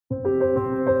Just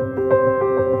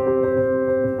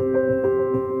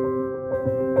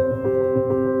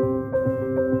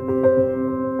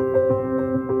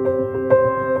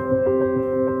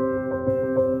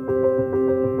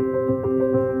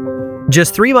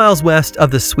 3 miles west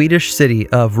of the Swedish city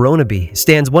of Ronneby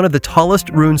stands one of the tallest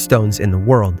runestones in the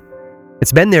world.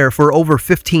 It's been there for over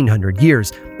 1,500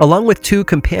 years, along with 2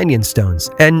 companion stones,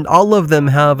 and all of them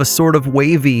have a sort of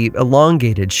wavy,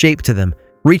 elongated shape to them,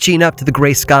 reaching up to the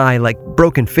gray sky like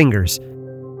broken fingers.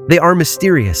 They are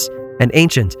mysterious and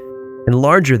ancient and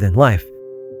larger than life.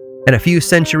 And a few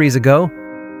centuries ago,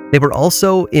 they were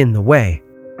also in the way.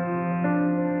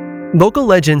 Local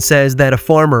legend says that a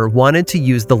farmer wanted to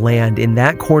use the land in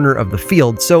that corner of the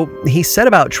field, so he set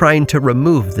about trying to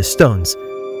remove the stones.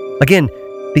 Again,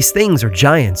 these things are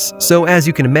giants, so as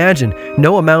you can imagine,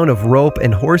 no amount of rope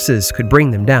and horses could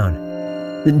bring them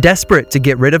down. Desperate to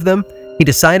get rid of them, he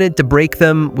decided to break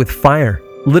them with fire,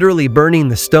 literally burning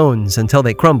the stones until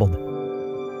they crumbled.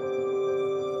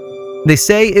 They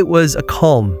say it was a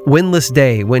calm, windless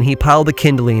day when he piled the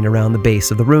kindling around the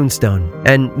base of the runestone,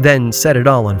 and then set it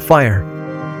all on fire.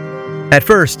 At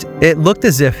first, it looked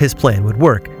as if his plan would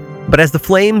work, but as the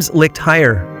flames licked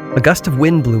higher, a gust of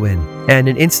wind blew in, and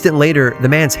an instant later, the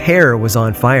man's hair was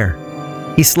on fire.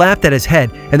 He slapped at his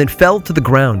head and then fell to the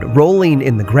ground, rolling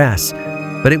in the grass,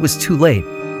 but it was too late.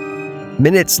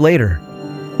 Minutes later,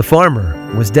 the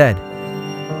farmer was dead.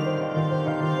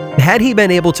 Had he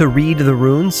been able to read the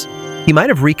runes, he might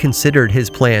have reconsidered his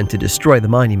plan to destroy the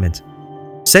monument.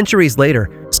 Centuries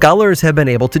later, scholars have been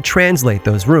able to translate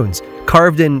those runes,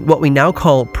 carved in what we now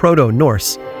call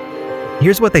Proto-Norse.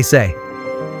 Here's what they say.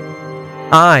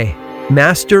 I,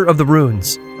 master of the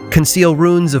runes, conceal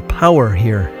runes of power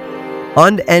here,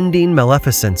 unending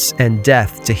maleficence and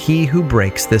death to he who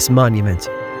breaks this monument.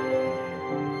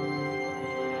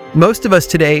 Most of us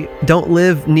today don't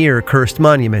live near cursed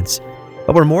monuments,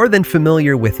 but we're more than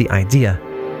familiar with the idea.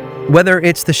 Whether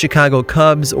it's the Chicago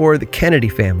Cubs or the Kennedy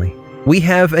family, we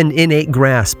have an innate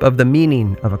grasp of the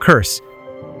meaning of a curse.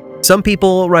 Some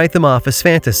people write them off as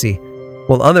fantasy,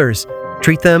 while others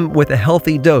treat them with a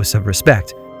healthy dose of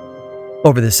respect.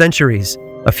 Over the centuries,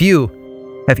 a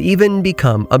few have even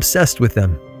become obsessed with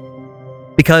them.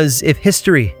 Because if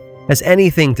history has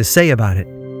anything to say about it,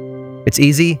 it's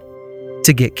easy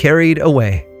to get carried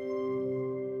away.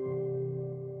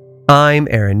 I'm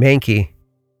Aaron Mahnke,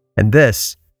 and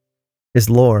this is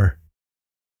Lore.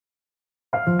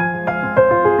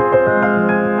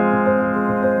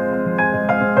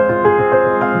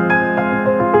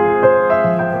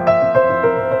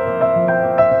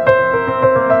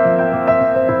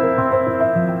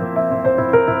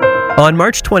 On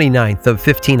March 29th of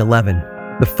 1511,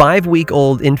 the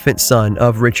 5-week-old infant son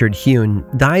of Richard Hune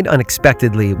died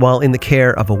unexpectedly while in the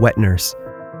care of a wet nurse.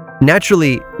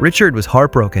 Naturally, Richard was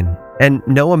heartbroken, and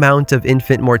no amount of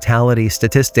infant mortality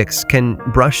statistics can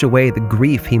brush away the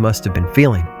grief he must have been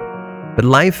feeling. But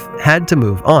life had to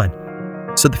move on,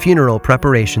 so the funeral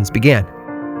preparations began.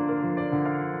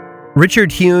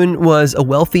 Richard Hune was a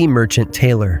wealthy merchant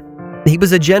tailor. He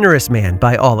was a generous man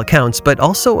by all accounts, but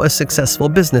also a successful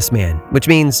businessman, which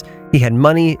means he had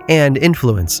money and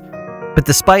influence. But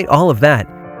despite all of that,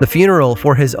 the funeral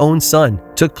for his own son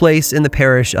took place in the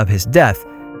parish of his death,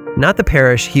 not the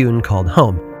parish Hune called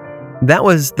home. That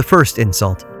was the first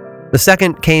insult. The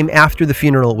second came after the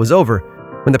funeral was over,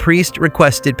 when the priest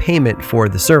requested payment for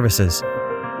the services.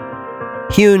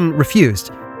 Hune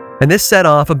refused, and this set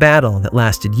off a battle that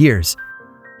lasted years.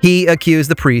 He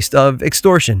accused the priest of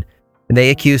extortion, and they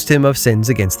accused him of sins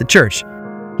against the church.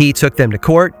 He took them to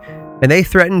court, and they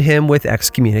threatened him with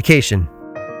excommunication.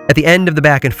 At the end of the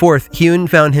back and forth, Hune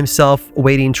found himself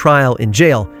awaiting trial in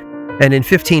jail, and in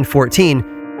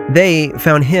 1514, they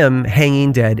found him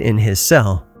hanging dead in his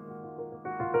cell.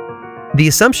 The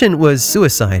assumption was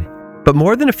suicide, but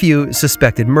more than a few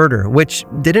suspected murder, which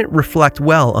didn't reflect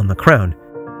well on the crown.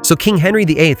 So King Henry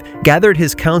VIII gathered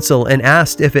his council and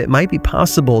asked if it might be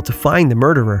possible to find the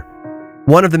murderer.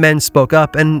 One of the men spoke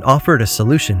up and offered a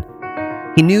solution.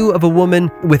 He knew of a woman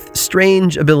with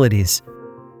strange abilities.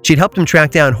 She'd helped him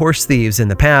track down horse thieves in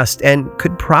the past and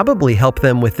could probably help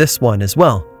them with this one as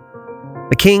well.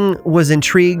 The king was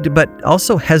intrigued but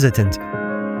also hesitant.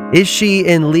 Is she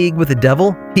in league with the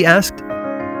devil? He asked.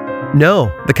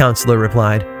 No, the counselor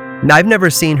replied. I've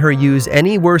never seen her use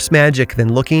any worse magic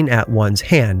than looking at one's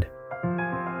hand.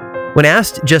 When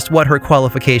asked just what her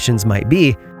qualifications might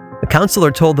be, the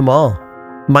counselor told them all.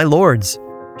 My lords,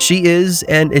 she is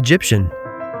an Egyptian.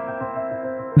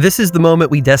 This is the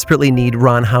moment we desperately need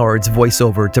Ron Howard's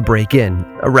voiceover to break in,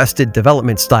 Arrested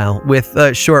Development style, with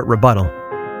a short rebuttal.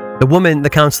 The woman the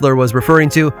counselor was referring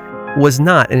to was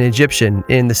not an Egyptian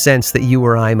in the sense that you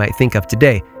or I might think of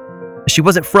today. She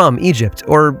wasn't from Egypt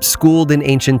or schooled in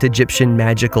ancient Egyptian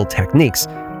magical techniques.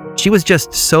 She was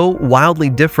just so wildly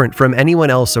different from anyone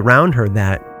else around her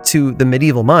that, to the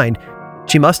medieval mind,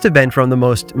 she must have been from the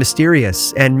most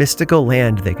mysterious and mystical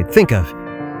land they could think of.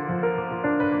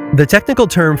 The technical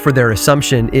term for their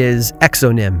assumption is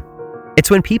exonym. It's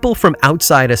when people from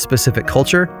outside a specific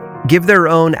culture give their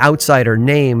own outsider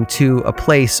name to a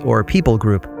place or people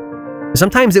group.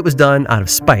 Sometimes it was done out of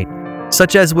spite,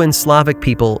 such as when Slavic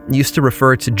people used to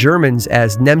refer to Germans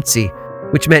as Nemci,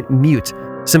 which meant mute,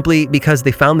 simply because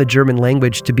they found the German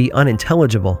language to be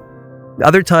unintelligible.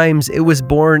 Other times it was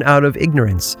born out of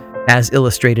ignorance, as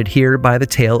illustrated here by the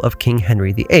tale of King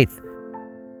Henry VIII.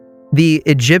 The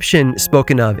Egyptian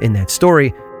spoken of in that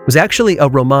story was actually a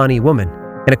Romani woman,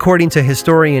 and according to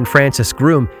historian Francis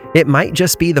Groom, it might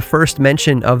just be the first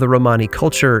mention of the Romani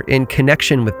culture in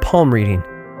connection with palm reading.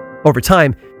 Over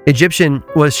time, Egyptian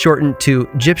was shortened to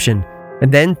Gyptian,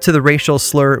 and then to the racial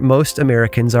slur most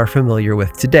Americans are familiar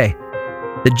with today,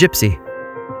 the Gypsy.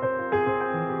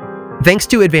 Thanks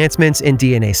to advancements in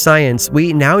DNA science,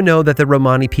 we now know that the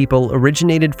Romani people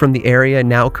originated from the area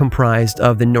now comprised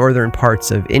of the northern parts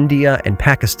of India and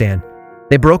Pakistan.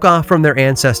 They broke off from their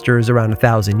ancestors around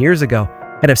 1,000 years ago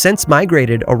and have since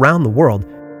migrated around the world.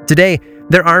 Today,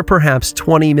 there are perhaps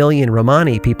 20 million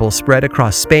Romani people spread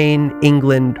across Spain,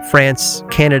 England, France,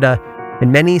 Canada,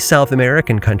 and many South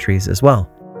American countries as well.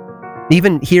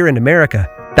 Even here in America,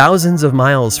 thousands of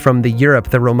miles from the Europe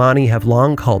the Romani have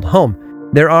long called home,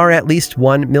 there are at least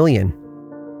 1 million.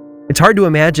 It's hard to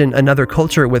imagine another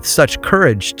culture with such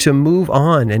courage to move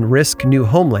on and risk new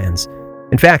homelands.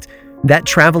 In fact, that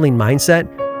traveling mindset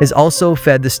has also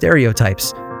fed the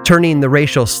stereotypes, turning the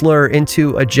racial slur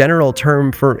into a general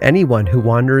term for anyone who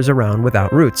wanders around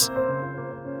without roots.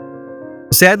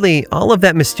 Sadly, all of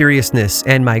that mysteriousness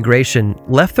and migration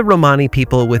left the Romani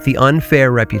people with the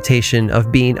unfair reputation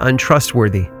of being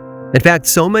untrustworthy. In fact,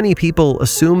 so many people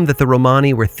assumed that the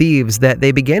Romani were thieves that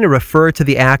they began to refer to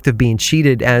the act of being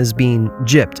cheated as being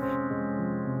gypped.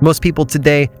 Most people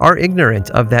today are ignorant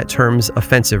of that term's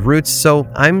offensive roots, so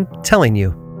I'm telling you,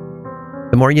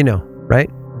 the more you know, right?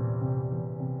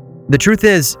 The truth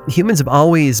is, humans have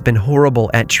always been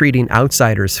horrible at treating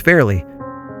outsiders fairly.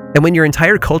 And when your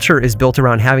entire culture is built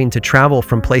around having to travel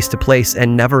from place to place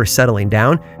and never settling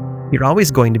down, you're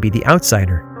always going to be the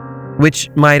outsider. Which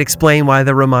might explain why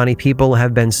the Romani people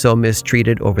have been so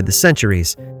mistreated over the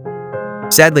centuries.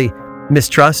 Sadly,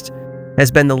 mistrust has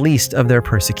been the least of their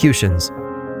persecutions.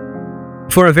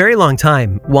 For a very long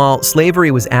time, while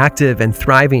slavery was active and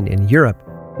thriving in Europe,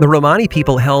 the Romani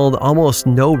people held almost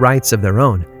no rights of their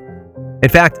own. In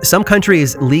fact, some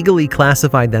countries legally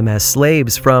classified them as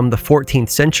slaves from the 14th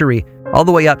century all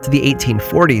the way up to the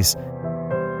 1840s.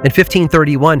 In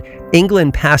 1531,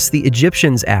 England passed the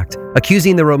Egyptians Act,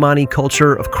 accusing the Romani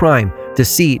culture of crime,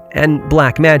 deceit, and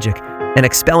black magic, and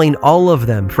expelling all of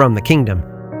them from the kingdom.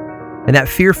 And that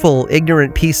fearful,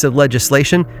 ignorant piece of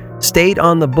legislation stayed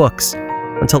on the books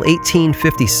until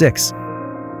 1856.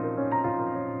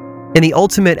 In the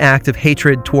ultimate act of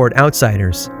hatred toward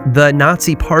outsiders, the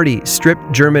Nazi Party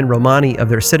stripped German Romani of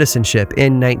their citizenship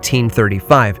in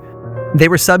 1935. They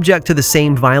were subject to the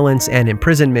same violence and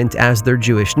imprisonment as their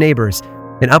Jewish neighbors,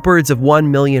 and upwards of 1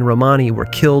 million Romani were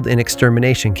killed in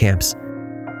extermination camps.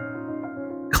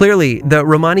 Clearly, the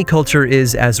Romani culture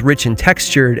is as rich and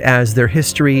textured as their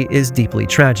history is deeply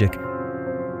tragic.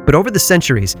 But over the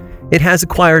centuries, it has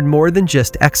acquired more than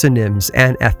just exonyms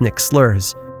and ethnic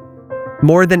slurs.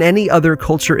 More than any other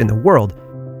culture in the world,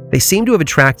 they seem to have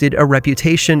attracted a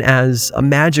reputation as a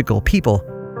magical people.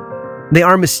 They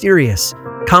are mysterious,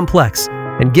 complex,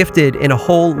 and gifted in a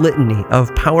whole litany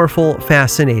of powerful,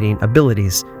 fascinating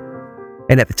abilities.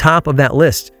 And at the top of that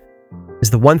list is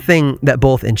the one thing that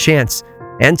both enchants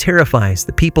and terrifies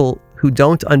the people who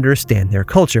don't understand their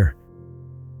culture: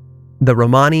 the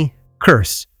Romani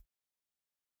curse.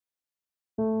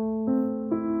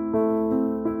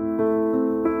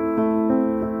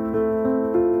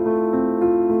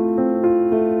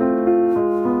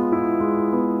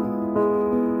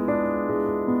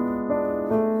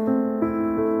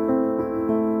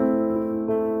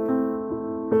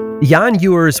 Jan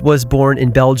Euwers was born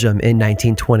in Belgium in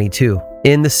 1922,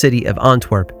 in the city of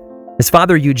Antwerp. His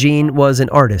father Eugene was an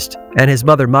artist, and his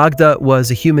mother Magda was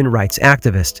a human rights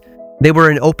activist. They were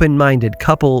an open-minded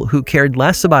couple who cared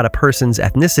less about a person's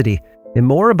ethnicity and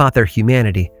more about their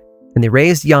humanity, and they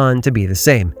raised Jan to be the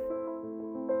same.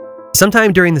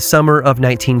 Sometime during the summer of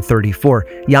 1934,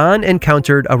 Jan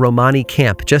encountered a Romani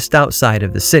camp just outside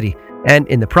of the city, and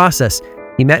in the process,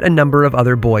 he met a number of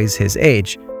other boys his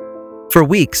age. For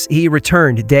weeks, he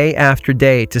returned day after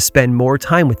day to spend more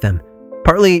time with them,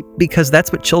 partly because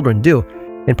that's what children do,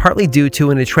 and partly due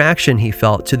to an attraction he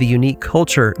felt to the unique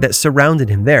culture that surrounded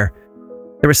him there.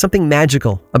 There was something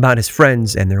magical about his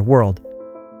friends and their world.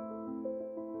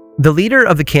 The leader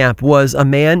of the camp was a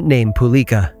man named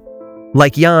Pulika.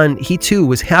 Like Jan, he too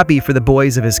was happy for the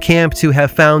boys of his camp to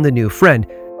have found a new friend,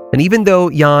 and even though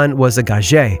Jan was a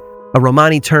gaje, a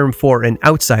Romani term for an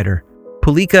outsider,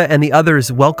 Pulika and the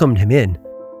others welcomed him in.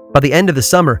 By the end of the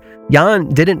summer, Jan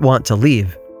didn't want to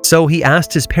leave, so he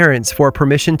asked his parents for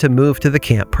permission to move to the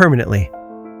camp permanently.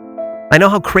 I know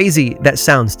how crazy that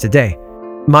sounds today.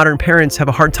 Modern parents have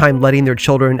a hard time letting their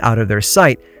children out of their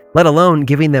sight, let alone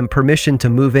giving them permission to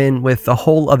move in with a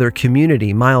whole other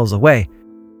community miles away.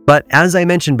 But as I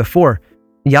mentioned before,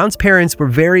 Jan's parents were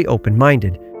very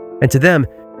open-minded, and to them,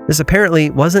 this apparently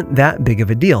wasn't that big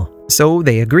of a deal, so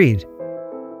they agreed.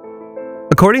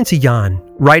 According to Jan,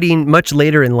 writing much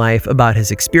later in life about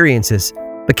his experiences,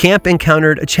 the camp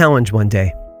encountered a challenge one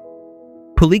day.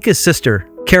 Pulika's sister,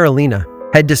 Karolina,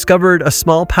 had discovered a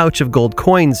small pouch of gold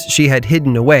coins she had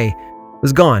hidden away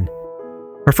was gone.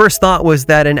 Her first thought was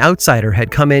that an outsider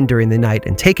had come in during the night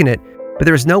and taken it, but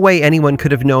there was no way anyone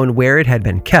could have known where it had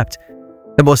been kept.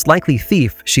 The most likely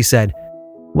thief, she said,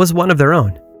 was one of their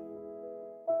own.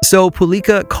 So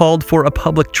Pulika called for a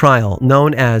public trial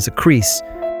known as a crease.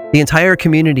 The entire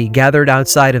community gathered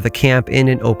outside of the camp in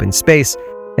an open space,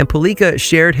 and Pulika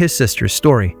shared his sister's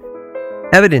story.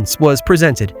 Evidence was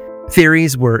presented,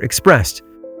 theories were expressed.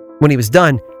 When he was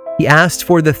done, he asked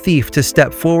for the thief to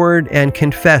step forward and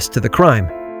confess to the crime.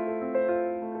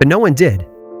 But no one did.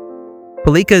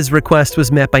 Pulika's request was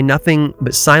met by nothing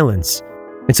but silence,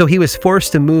 and so he was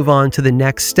forced to move on to the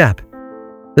next step,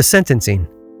 the sentencing.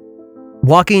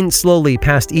 Walking slowly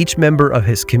past each member of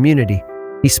his community,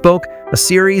 he spoke a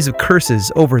series of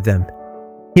curses over them.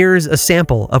 Here's a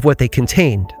sample of what they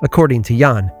contained, according to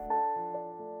Jan.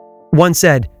 One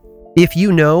said, "If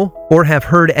you know or have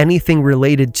heard anything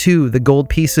related to the gold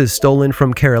pieces stolen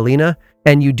from Karolina,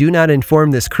 and you do not inform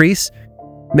this crease,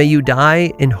 may you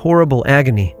die in horrible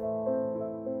agony."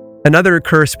 Another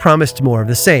curse promised more of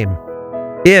the same.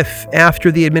 "If,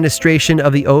 after the administration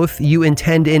of the oath, you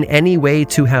intend in any way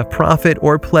to have profit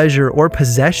or pleasure or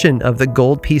possession of the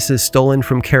gold pieces stolen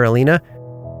from Karolina,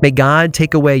 may God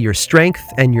take away your strength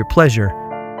and your pleasure.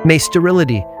 May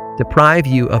sterility deprive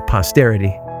you of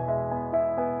posterity."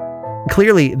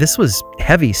 Clearly, this was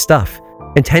heavy stuff,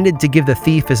 intended to give the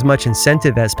thief as much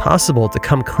incentive as possible to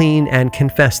come clean and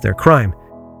confess their crime.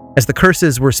 As the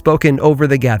curses were spoken over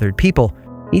the gathered people,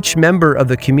 each member of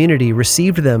the community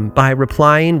received them by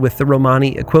replying with the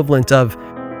Romani equivalent of,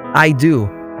 "I do."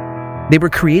 They were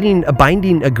creating a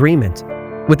binding agreement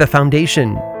with a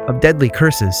foundation of deadly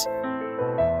curses.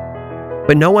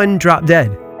 But no one dropped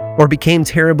dead or became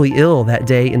terribly ill that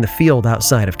day in the field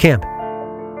outside of camp.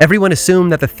 Everyone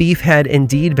assumed that the thief had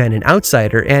indeed been an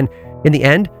outsider, and in the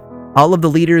end, all of the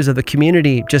leaders of the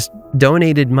community just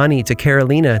donated money to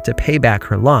Karolina to pay back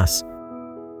her loss.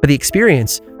 But the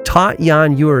experience taught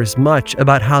Jan Ures much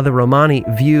about how the Romani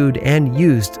viewed and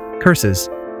used curses.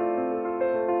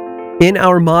 In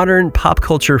our modern pop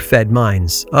culture-fed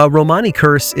minds, a Romani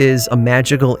curse is a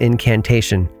magical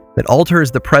incantation that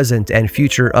alters the present and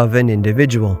future of an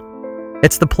individual.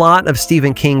 It's the plot of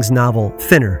Stephen King's novel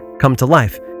Thinner come to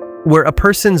life, where a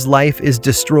person's life is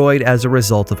destroyed as a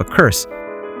result of a curse.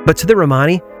 But to the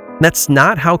Romani, that's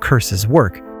not how curses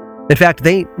work. In fact,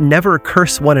 they never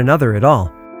curse one another at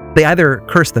all. They either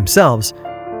curse themselves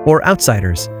or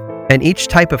outsiders, and each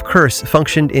type of curse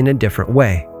functioned in a different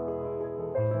way.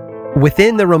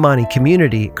 Within the Romani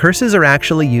community, curses are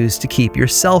actually used to keep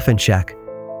yourself in check.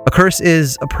 A curse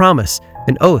is a promise,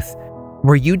 an oath,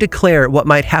 where you declare what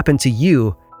might happen to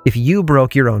you if you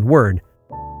broke your own word.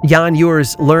 Jan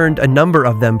Ures learned a number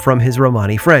of them from his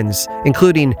Romani friends,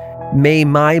 including "May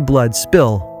my blood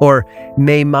spill" or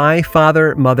 "May my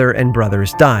father, mother, and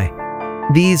brothers die."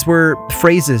 These were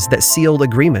phrases that sealed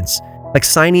agreements, like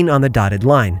signing on the dotted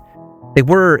line. They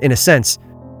were, in a sense,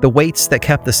 the weights that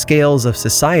kept the scales of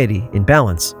society in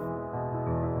balance.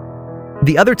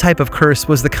 The other type of curse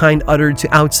was the kind uttered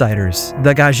to outsiders,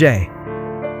 the gaje.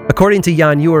 According to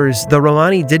Jan Ures, the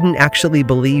Romani didn't actually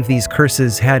believe these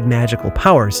curses had magical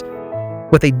powers.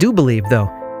 What they do believe, though,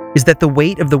 is that the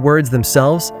weight of the words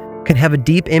themselves can have a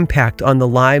deep impact on the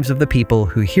lives of the people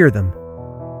who hear them.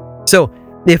 So,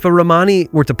 if a Romani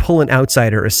were to pull an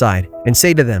outsider aside and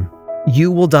say to them,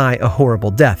 "You will die a horrible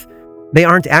death," they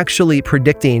aren't actually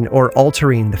predicting or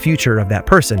altering the future of that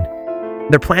person.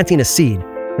 They're planting a seed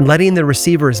and letting the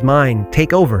receiver's mind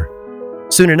take over.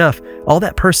 Soon enough, all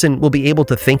that person will be able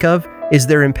to think of is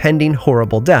their impending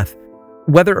horrible death,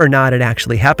 Whether or not it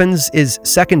actually happens is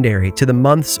secondary to the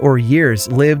months or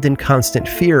years lived in constant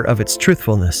fear of its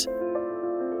truthfulness.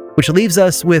 Which leaves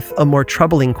us with a more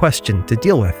troubling question to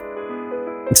deal with.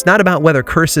 It's not about whether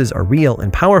curses are real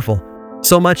and powerful,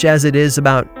 so much as it is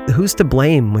about who's to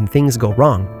blame when things go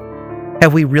wrong.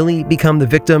 Have we really become the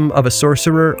victim of a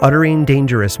sorcerer uttering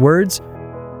dangerous words?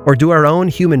 Or do our own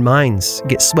human minds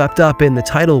get swept up in the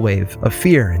tidal wave of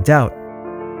fear and doubt?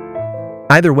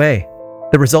 Either way,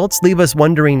 the results leave us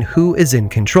wondering who is in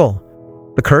control,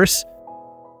 the curse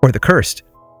or the cursed.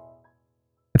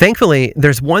 Thankfully,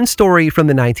 there's one story from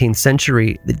the 19th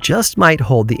century that just might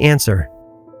hold the answer.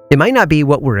 It might not be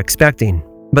what we're expecting,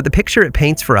 but the picture it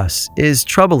paints for us is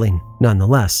troubling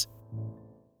nonetheless.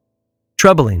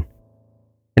 Troubling,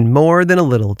 and more than a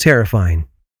little terrifying.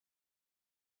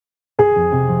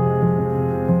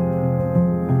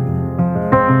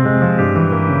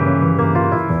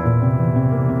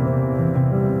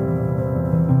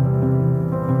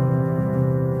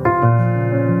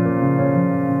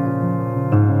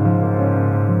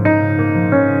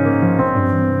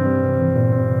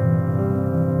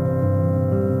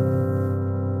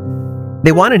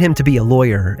 They wanted him to be a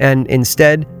lawyer, and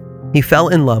instead, he fell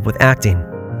in love with acting.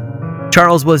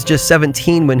 Charles was just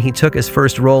 17 when he took his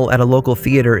first role at a local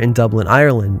theater in Dublin,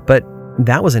 Ireland, but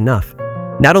that was enough.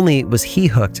 Not only was he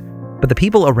hooked, but the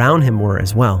people around him were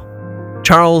as well.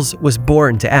 Charles was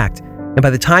born to act, and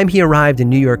by the time he arrived in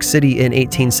New York City in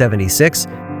 1876,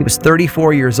 he was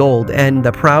 34 years old and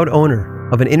the proud owner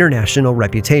of an international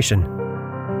reputation.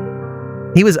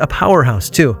 He was a powerhouse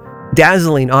too,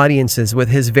 dazzling audiences with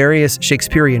his various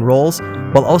Shakespearean roles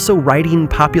while also writing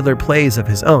popular plays of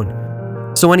his own.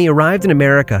 So when he arrived in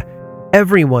America,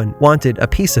 everyone wanted a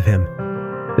piece of him.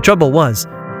 The trouble was,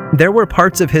 there were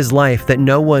parts of his life that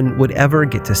no one would ever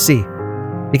get to see,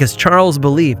 because Charles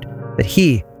believed that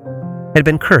he had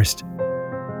been cursed.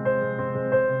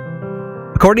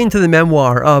 According to the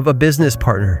memoir of a business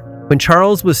partner, when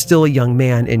Charles was still a young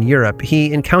man in Europe,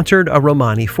 he encountered a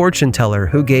Romani fortune teller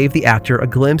who gave the actor a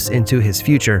glimpse into his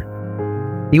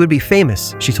future. He would be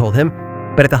famous, she told him,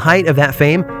 but at the height of that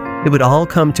fame, it would all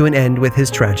come to an end with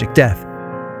his tragic death.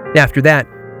 After that,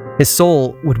 his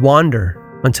soul would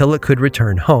wander until it could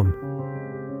return home.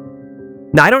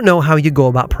 Now, I don't know how you go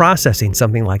about processing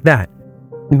something like that.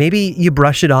 Maybe you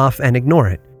brush it off and ignore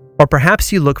it, or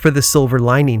perhaps you look for the silver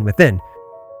lining within.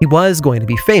 He was going to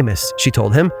be famous, she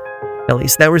told him. At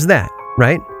least there was that,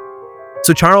 right?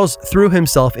 So Charles threw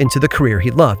himself into the career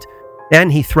he loved,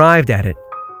 and he thrived at it.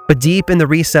 But deep in the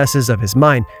recesses of his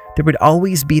mind, there would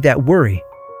always be that worry,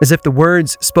 as if the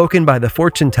words spoken by the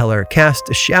fortune teller cast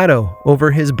a shadow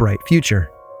over his bright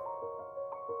future.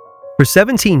 For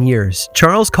 17 years,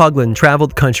 Charles Coughlin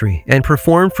traveled the country and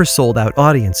performed for sold-out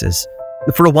audiences.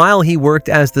 For a while, he worked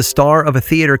as the star of a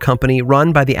theater company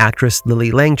run by the actress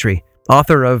Lillie Langtry,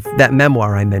 author of that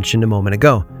memoir I mentioned a moment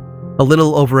ago. A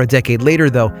little over a decade later,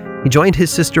 though, he joined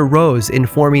his sister Rose in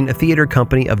forming a theater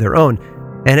company of their own,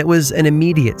 and it was an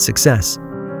immediate success.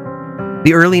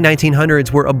 The early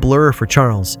 1900s were a blur for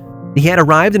Charles. He had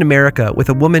arrived in America with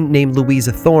a woman named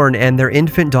Louisa Thorne and their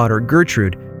infant daughter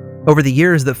Gertrude. Over the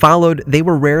years that followed, they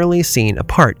were rarely seen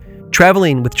apart,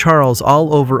 traveling with Charles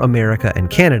all over America and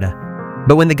Canada.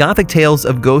 But when the gothic tales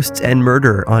of ghosts and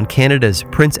murder on Canada's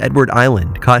Prince Edward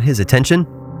Island caught his attention,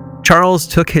 Charles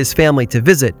took his family to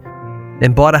visit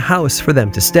and bought a house for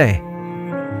them to stay.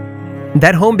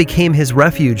 That home became his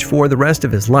refuge for the rest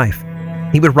of his life.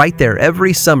 He would write there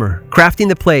every summer, crafting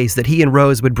the plays that he and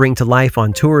Rose would bring to life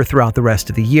on tour throughout the rest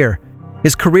of the year.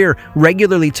 His career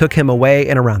regularly took him away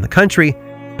and around the country,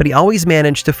 but he always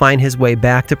managed to find his way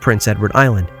back to Prince Edward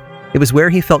Island. It was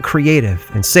where he felt creative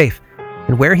and safe,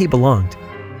 and where he belonged.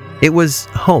 It was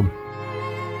home.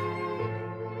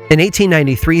 In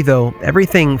 1893, though,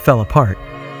 everything fell apart.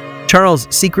 Charles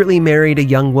secretly married a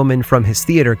young woman from his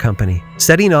theater company,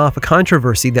 setting off a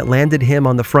controversy that landed him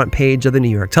on the front page of the New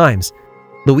York Times.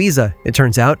 Louisa, it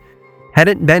turns out,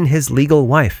 hadn't been his legal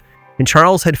wife, and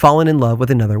Charles had fallen in love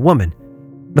with another woman.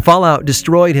 The fallout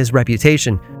destroyed his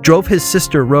reputation, drove his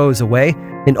sister Rose away,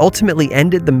 and ultimately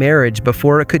ended the marriage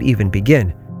before it could even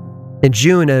begin. In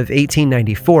June of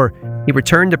 1894, he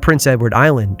returned to Prince Edward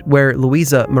Island, where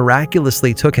Louisa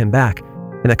miraculously took him back,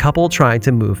 and the couple tried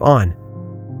to move on.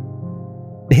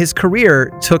 His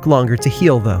career took longer to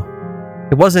heal, though.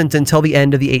 It wasn't until the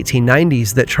end of the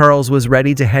 1890s that Charles was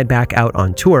ready to head back out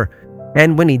on tour,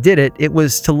 and when he did it, it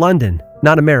was to London,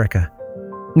 not America.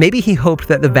 Maybe he hoped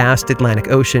that the vast Atlantic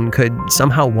Ocean could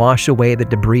somehow wash away the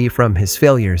debris from his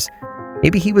failures.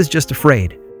 Maybe he was just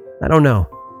afraid. I don't know.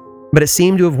 But it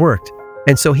seemed to have worked,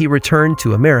 and so he returned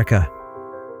to America.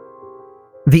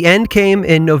 The end came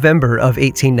in November of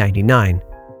 1899.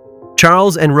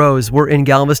 Charles and Rose were in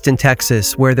Galveston,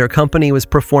 Texas, where their company was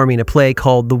performing a play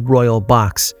called The Royal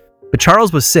Box. But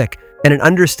Charles was sick, and an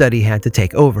understudy had to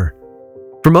take over.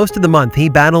 For most of the month, he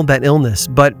battled that illness,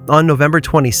 but on November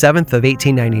 27th of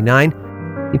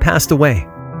 1899, he passed away.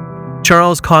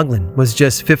 Charles Coghlan was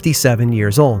just 57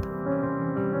 years old.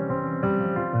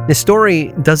 His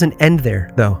story doesn't end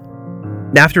there, though.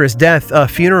 After his death, a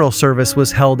funeral service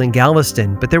was held in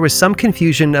Galveston, but there was some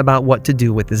confusion about what to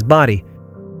do with his body.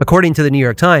 According to the New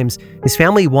York Times, his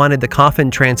family wanted the coffin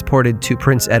transported to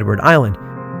Prince Edward Island,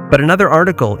 but another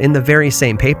article in the very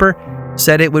same paper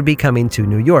said it would be coming to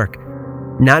New York.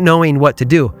 Not knowing what to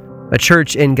do, a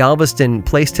church in Galveston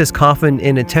placed his coffin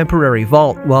in a temporary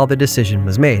vault while the decision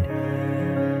was made.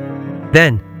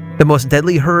 Then, the most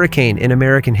deadly hurricane in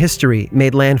American history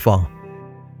made landfall.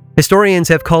 Historians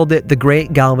have called it the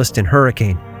Great Galveston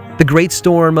Hurricane, the Great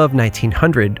Storm of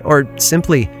 1900, or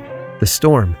simply the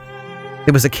storm.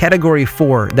 It was a Category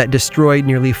 4 that destroyed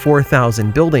nearly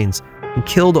 4,000 buildings and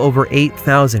killed over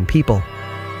 8,000 people.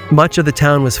 Much of the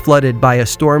town was flooded by a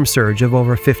storm surge of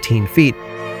over 15 feet,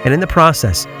 and in the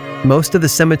process, most of the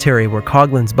cemetery where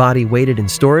Coghlan's body waited in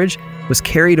storage was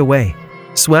carried away,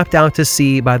 swept out to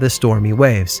sea by the stormy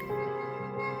waves.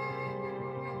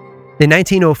 In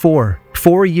 1904,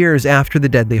 4 years after the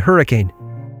deadly hurricane,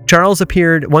 Charles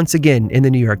appeared once again in the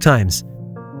New York Times.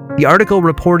 The article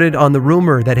reported on the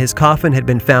rumor that his coffin had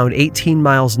been found 18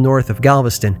 miles north of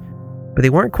Galveston, but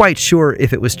they weren't quite sure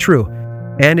if it was true,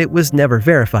 and it was never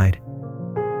verified.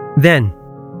 Then,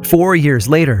 4 years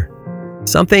later,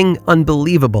 something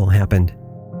unbelievable happened.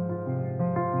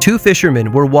 Two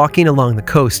fishermen were walking along the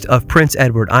coast of Prince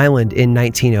Edward Island in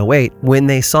 1908 when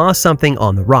they saw something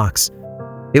on the rocks.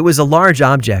 It was a large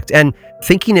object, and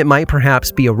thinking it might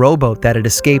perhaps be a rowboat that had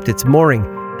escaped its mooring,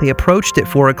 they approached it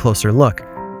for a closer look.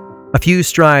 A few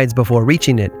strides before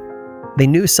reaching it, they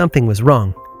knew something was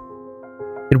wrong.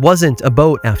 It wasn't a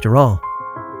boat after all.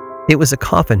 It was a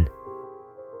coffin.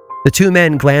 The two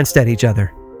men glanced at each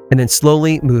other and then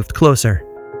slowly moved closer.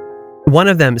 One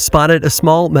of them spotted a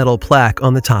small metal plaque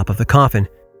on the top of the coffin,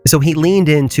 so he leaned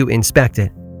in to inspect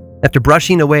it. After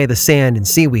brushing away the sand and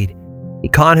seaweed, he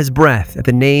caught his breath at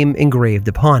the name engraved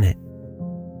upon it.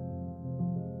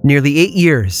 Nearly 8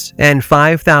 years and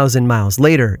 5,000 miles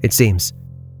later, it seems,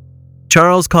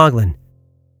 Charles Coghlan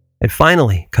had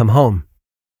finally come home.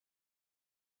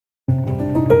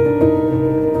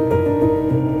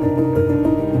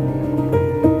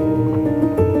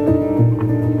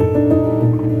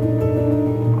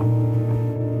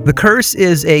 The curse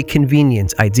is a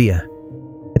convenient idea.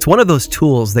 It's one of those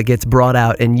tools that gets brought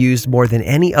out and used more than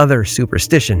any other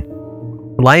superstition.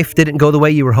 Life didn't go the way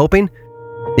you were hoping?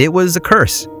 It was a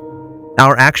curse.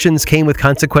 Our actions came with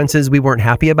consequences we weren't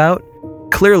happy about?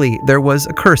 Clearly, there was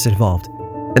a curse involved.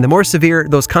 And the more severe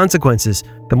those consequences,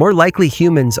 the more likely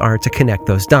humans are to connect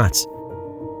those dots.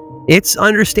 It's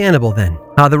understandable then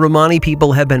how the Romani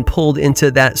people have been pulled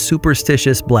into that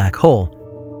superstitious black hole.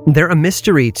 They're a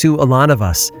mystery to a lot of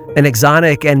us, an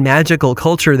exotic and magical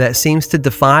culture that seems to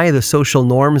defy the social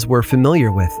norms we're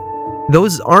familiar with.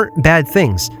 Those aren't bad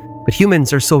things, but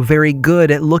humans are so very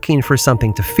good at looking for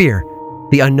something to fear.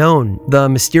 The unknown, the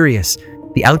mysterious,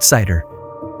 the outsider,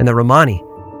 and the Romani,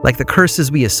 like the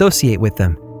curses we associate with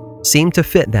them, seem to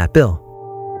fit that bill.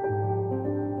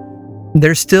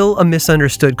 There's still a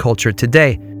misunderstood culture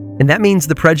today, and that means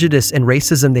the prejudice and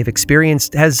racism they've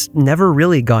experienced has never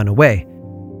really gone away.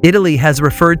 Italy has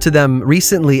referred to them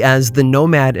recently as the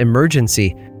nomad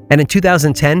emergency, and in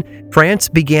 2010, France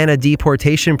began a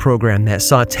deportation program that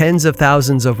saw tens of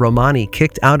thousands of Romani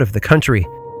kicked out of the country.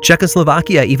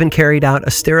 Czechoslovakia even carried out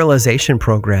a sterilization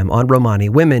program on Romani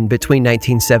women between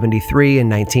 1973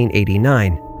 and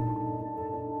 1989.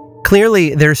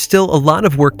 Clearly, there's still a lot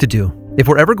of work to do if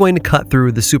we're ever going to cut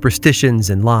through the superstitions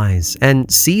and lies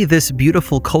and see this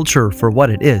beautiful culture for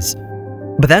what it is.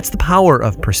 But that's the power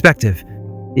of perspective.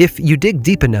 If you dig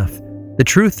deep enough, the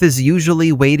truth is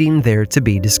usually waiting there to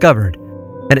be discovered.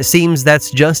 And it seems that's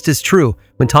just as true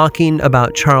when talking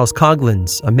about Charles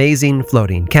Coghlan's amazing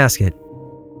floating casket.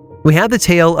 We have the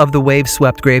tale of the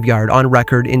wave-swept graveyard on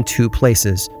record in 2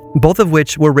 places, both of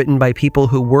which were written by people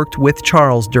who worked with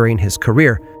Charles during his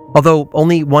career, although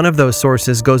only one of those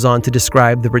sources goes on to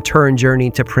describe the return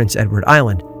journey to Prince Edward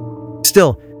Island.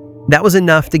 Still, that was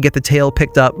enough to get the tale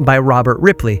picked up by Robert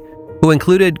Ripley, who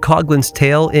included Coghlan's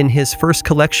tale in his first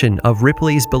collection of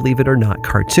Ripley's Believe It or Not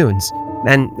cartoons.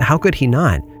 And how could he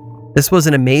not? This was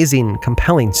an amazing,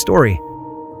 compelling story.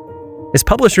 His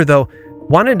publisher, though,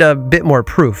 wanted a bit more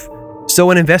proof, so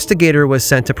an investigator was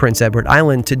sent to Prince Edward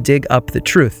Island to dig up the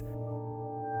truth.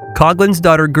 Coughlin's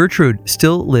daughter Gertrude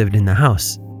still lived in the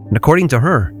house, and according to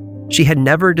her, she had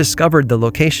never discovered the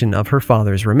location of her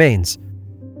father's remains.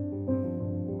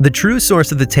 The true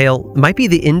source of the tale might be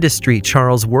the industry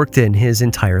Charles worked in his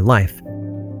entire life.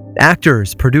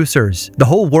 Actors, producers, the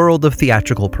whole world of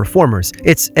theatrical performers.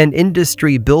 It's an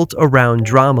industry built around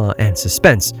drama and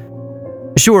suspense.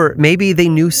 Sure, maybe they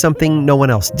knew something no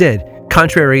one else did,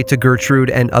 contrary to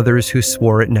Gertrude and others who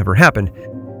swore it never happened.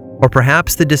 Or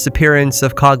perhaps the disappearance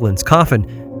of Coughlin's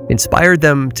coffin inspired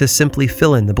them to simply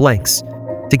fill in the blanks,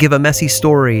 to give a messy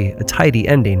story a tidy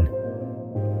ending.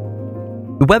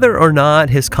 Whether or not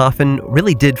his coffin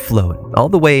really did float all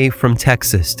the way from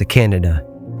Texas to Canada,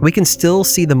 we can still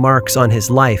see the marks on his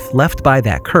life left by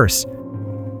that curse.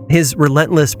 His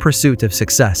relentless pursuit of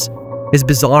success, his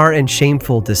bizarre and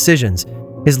shameful decisions,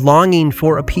 his longing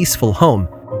for a peaceful home,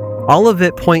 all of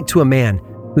it point to a man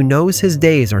who knows his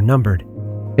days are numbered.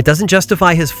 It doesn't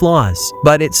justify his flaws,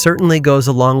 but it certainly goes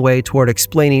a long way toward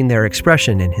explaining their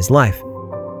expression in his life.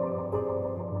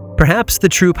 Perhaps the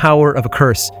true power of a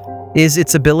curse is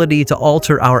its ability to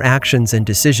alter our actions and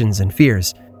decisions and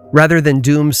fears, rather than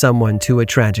doom someone to a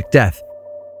tragic death.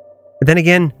 But then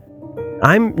again,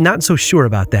 I'm not so sure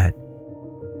about that.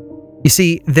 You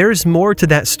see, there's more to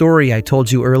that story I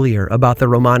told you earlier about the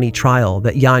Romani trial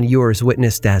that Jan Joers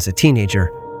witnessed as a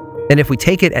teenager. And if we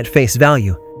take it at face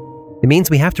value, it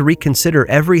means we have to reconsider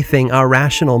everything our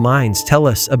rational minds tell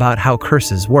us about how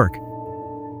curses work.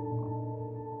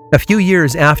 A few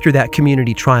years after that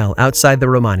community trial outside the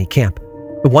Romani camp,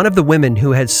 one of the women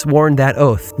who had sworn that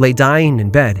oath lay dying in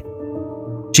bed.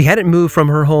 She hadn't moved from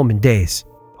her home in days.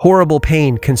 Horrible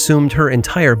pain consumed her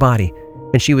entire body,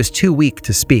 and she was too weak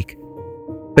to speak.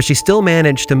 But she still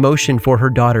managed to motion for her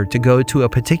daughter to go to a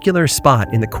particular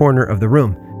spot in the corner of the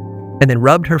room, and then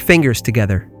rubbed her fingers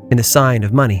together in a sign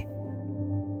of money.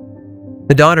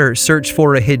 The daughter searched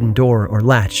for a hidden door or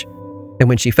latch, and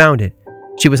when she found it,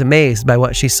 she was amazed by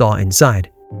what she saw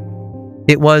inside.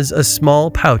 It was a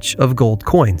small pouch of gold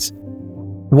coins,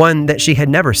 one that she had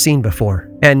never seen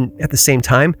before, and at the same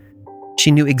time,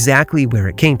 she knew exactly where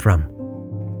it came from.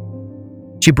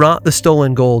 She brought the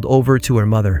stolen gold over to her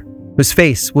mother, whose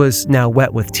face was now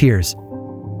wet with tears.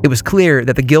 It was clear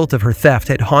that the guilt of her theft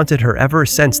had haunted her ever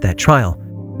since that trial,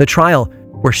 the trial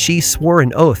where she swore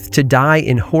an oath to die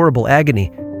in horrible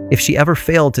agony if she ever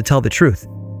failed to tell the truth.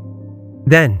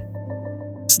 Then,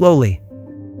 slowly,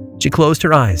 she closed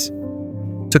her eyes,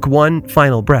 took one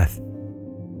final breath,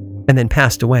 and then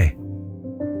passed away.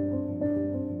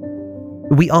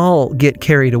 We all get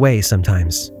carried away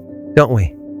sometimes, don't we?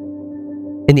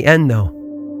 In the end, though,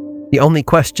 the only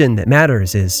question that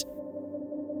matters is,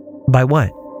 by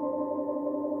what?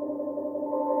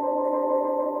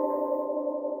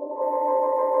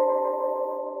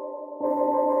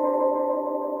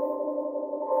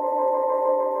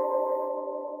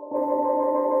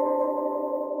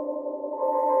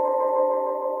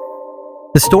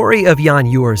 The story of Jan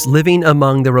Joers living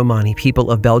among the Romani people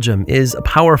of Belgium is a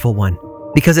powerful one,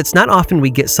 because it's not often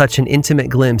we get such an intimate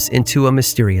glimpse into a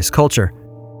mysterious culture.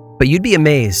 But you'd be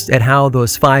amazed at how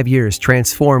those 5 years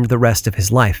transformed the rest of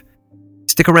his life.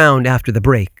 Stick around after the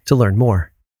break to learn more.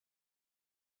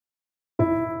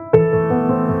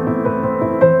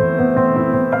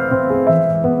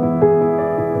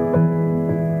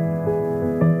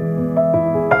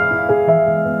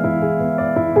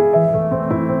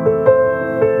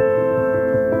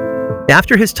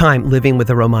 After his time living with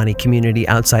the Romani community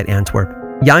outside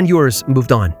Antwerp, Jan Joers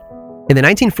moved on. In the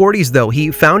 1940s, though,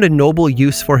 he found a noble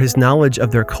use for his knowledge of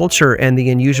their culture and the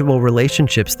unusual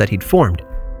relationships that he'd formed.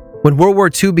 When World War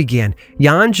II began,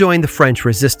 Jan joined the French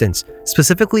resistance,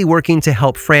 specifically working to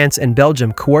help France and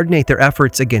Belgium coordinate their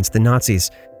efforts against the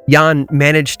Nazis. Jan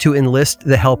managed to enlist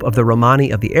the help of the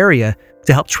Romani of the area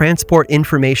to help transport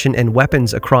information and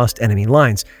weapons across enemy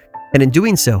lines, and in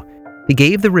doing so, he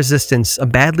gave the resistance a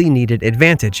badly needed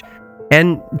advantage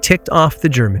and ticked off the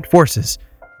German forces.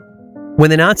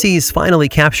 When the Nazis finally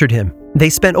captured him, they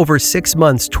spent over 6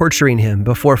 months torturing him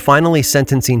before finally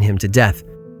sentencing him to death.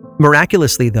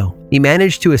 Miraculously, though, he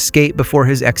managed to escape before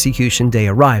his execution day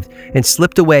arrived and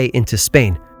slipped away into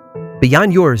Spain. But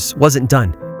Jan Joers wasn't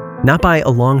done, not by a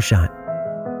long shot.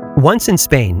 Once in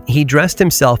Spain, he dressed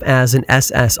himself as an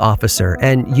SS officer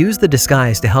and used the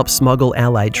disguise to help smuggle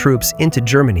Allied troops into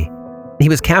Germany. He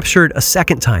was captured a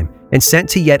second time and sent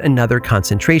to yet another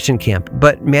concentration camp,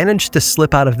 but managed to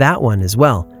slip out of that one as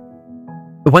well.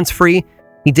 But once free,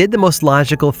 he did the most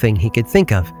logical thing he could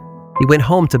think of. He went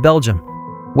home to Belgium,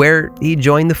 where he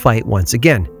joined the fight once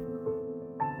again.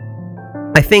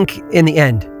 I think, in the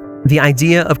end, the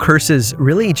idea of curses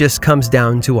really just comes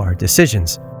down to our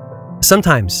decisions.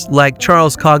 Sometimes, like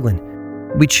Charles Coughlin,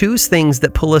 we choose things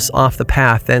that pull us off the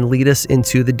path and lead us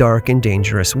into the dark and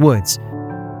dangerous woods.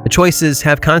 The choices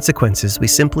have consequences we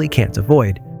simply can't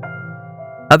avoid.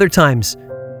 Other times,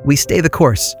 we stay the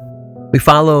course, we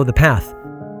follow the path,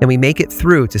 and we make it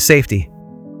through to safety.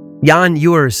 Jan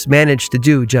Urs managed to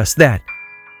do just that,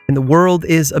 and the world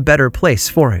is a better place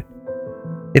for it.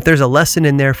 If there's a lesson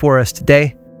in there for us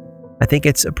today, I think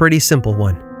it's a pretty simple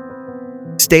one.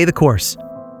 Stay the course,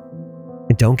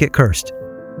 and don't get cursed.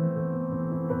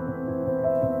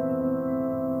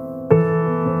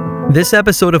 This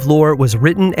episode of Lore was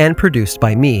written and produced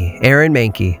by me, Aaron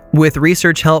Mahnke, with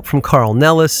research help from Carl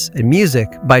Nellis and music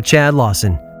by Chad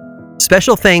Lawson.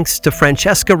 Special thanks to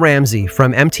Francesca Ramsey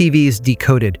from MTV's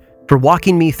Decoded for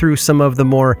walking me through some of the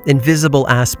more invisible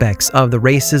aspects of the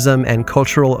racism and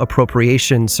cultural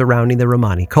appropriation surrounding the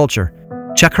Romani culture.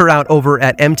 Check her out over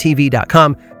at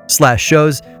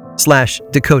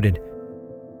mtv.com/shows/decoded.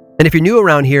 And if you're new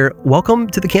around here, welcome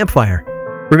to the campfire.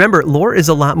 Remember, Lore is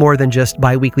a lot more than just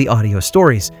bi-weekly audio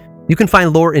stories. You can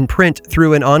find Lore in print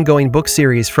through an ongoing book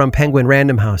series from Penguin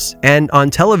Random House and on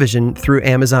television through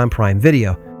Amazon Prime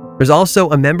Video. There's also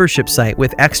a membership site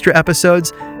with extra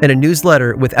episodes and a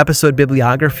newsletter with episode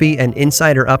bibliography and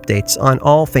insider updates on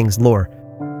all things Lore.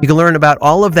 You can learn about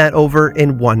all of that over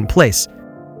in one place,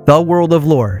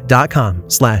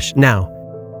 theworldoflore.com/now.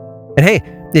 And hey,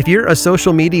 if you're a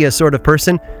social media sort of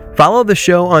person, follow the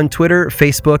show on Twitter,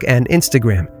 Facebook, and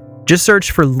Instagram. Just search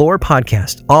for Lore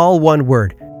Podcast, all one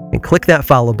word, and click that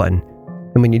follow button.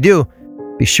 And when you do,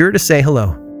 be sure to say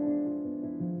hello.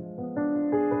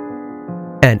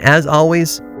 And as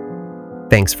always,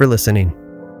 thanks for listening.